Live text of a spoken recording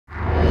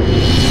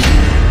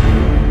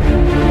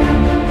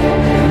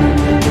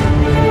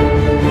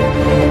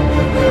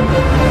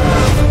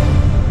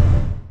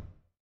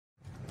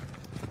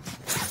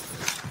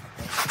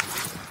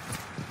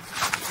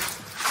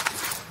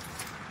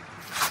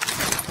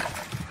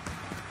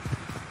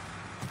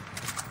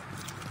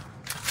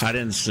I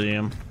didn't see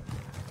him.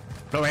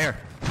 Over here.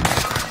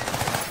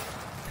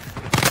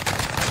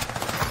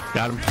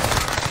 Got him.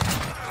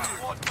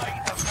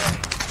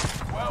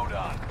 Well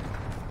done.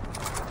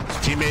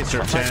 Teammates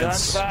are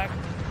tense.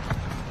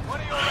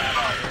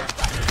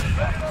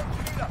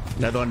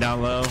 Another one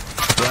down low.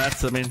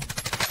 Left, I mean.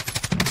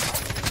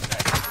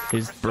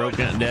 He's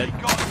broken, dead.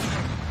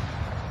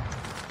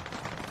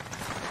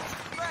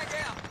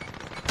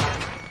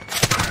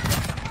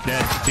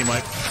 Dead, team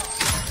wipe.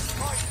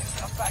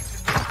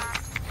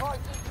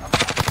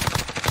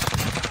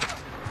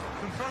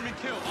 Confirming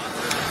kill.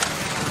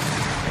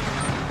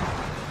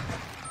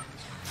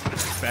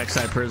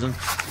 Backside prison.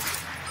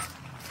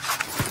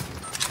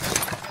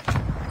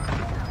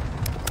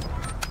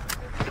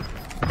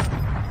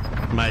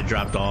 Might have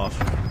dropped off.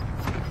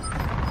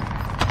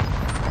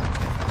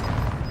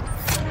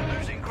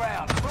 Losing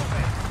ground. Move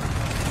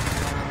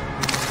it.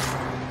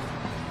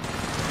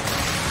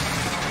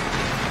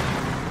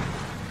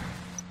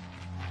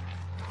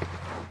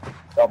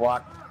 Cell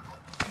block.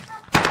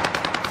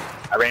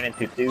 I ran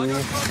into two.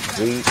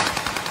 Weak.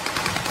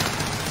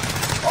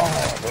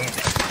 Oh, damn it.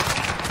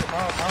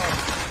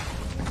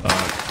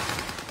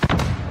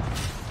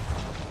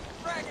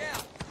 Frag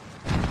out.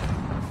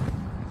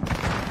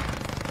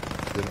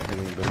 Didn't hit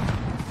anybody.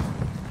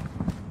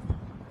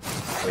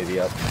 Way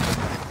up.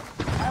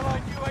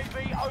 Allied UAV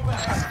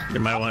overhead. They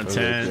might want Oh, they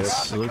did.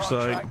 tents, it looks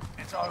like.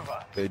 It's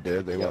over. They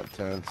did. They went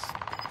tense.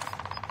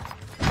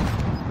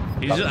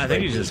 I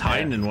think he's just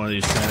hiding in one of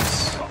these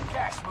tents. Got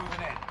gas moving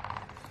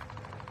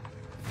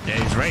in.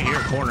 Yeah, he's right here,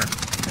 corner.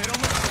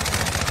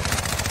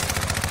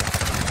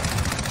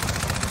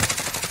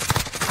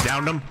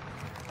 Downed him.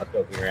 Let's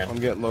go here. I'm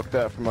getting looked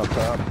at from up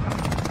top.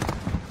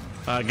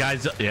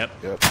 Guys, yep.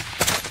 Yep.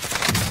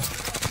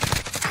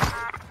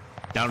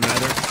 Down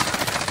another.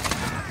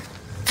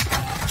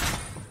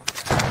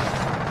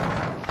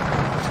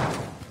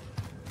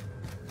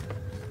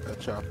 That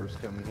chopper's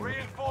coming here.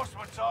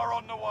 Reinforcements are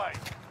on the way.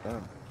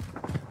 Oh.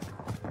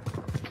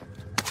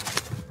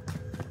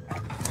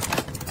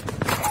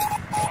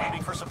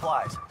 Aiming for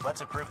supplies.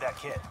 Let's improve that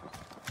kit.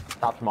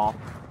 Top small.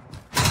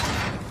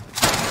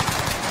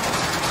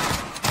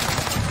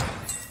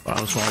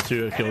 Bottom small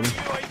too, I killed him.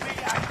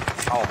 UAV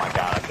active. Oh my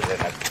god, I should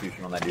have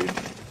execution on that dude.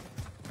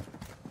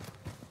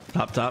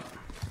 Top.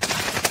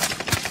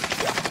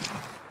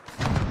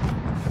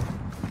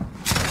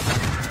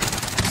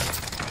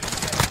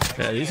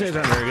 Yeah, these guys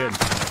aren't very good.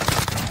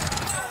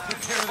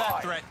 Take care of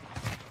that threat.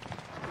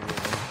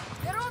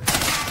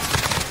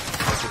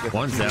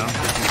 One's down.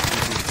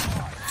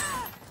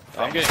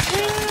 I'm getting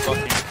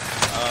fucking.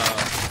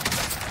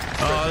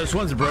 Oh, this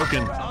one's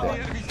broken.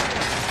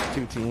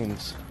 Two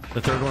teams.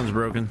 The third one's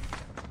broken.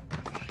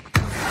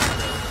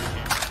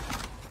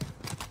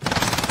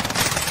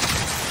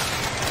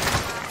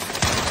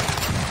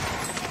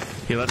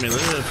 He let me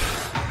live.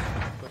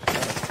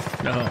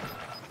 No.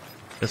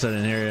 Guess I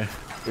didn't hear you.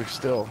 They're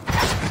still two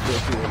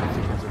other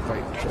teams are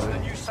fighting each The other.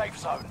 new safe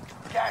zone.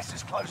 Gas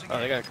is closing Oh,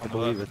 they in. got a I couple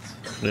believe of.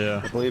 it's.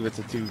 Yeah. I believe it's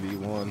a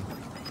 2v1.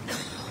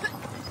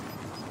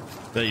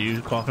 That you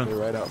They're coughing?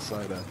 right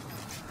outside of.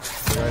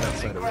 They're right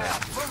outside of that.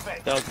 Ground. Move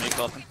it. That was me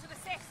coughing. To the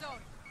safe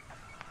zone.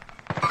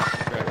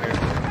 Right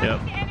here. Yep.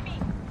 The enemy.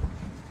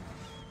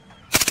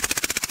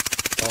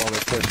 Oh,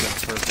 they're pushing.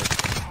 Perfect.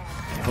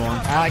 Go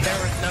on. There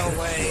was no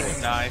way.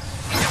 Nice.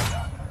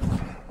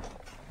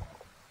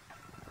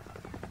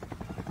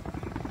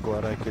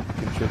 Glad I could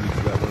contribute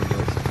to that one,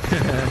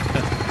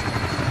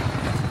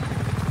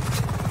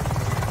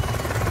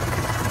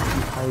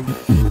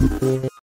 guys.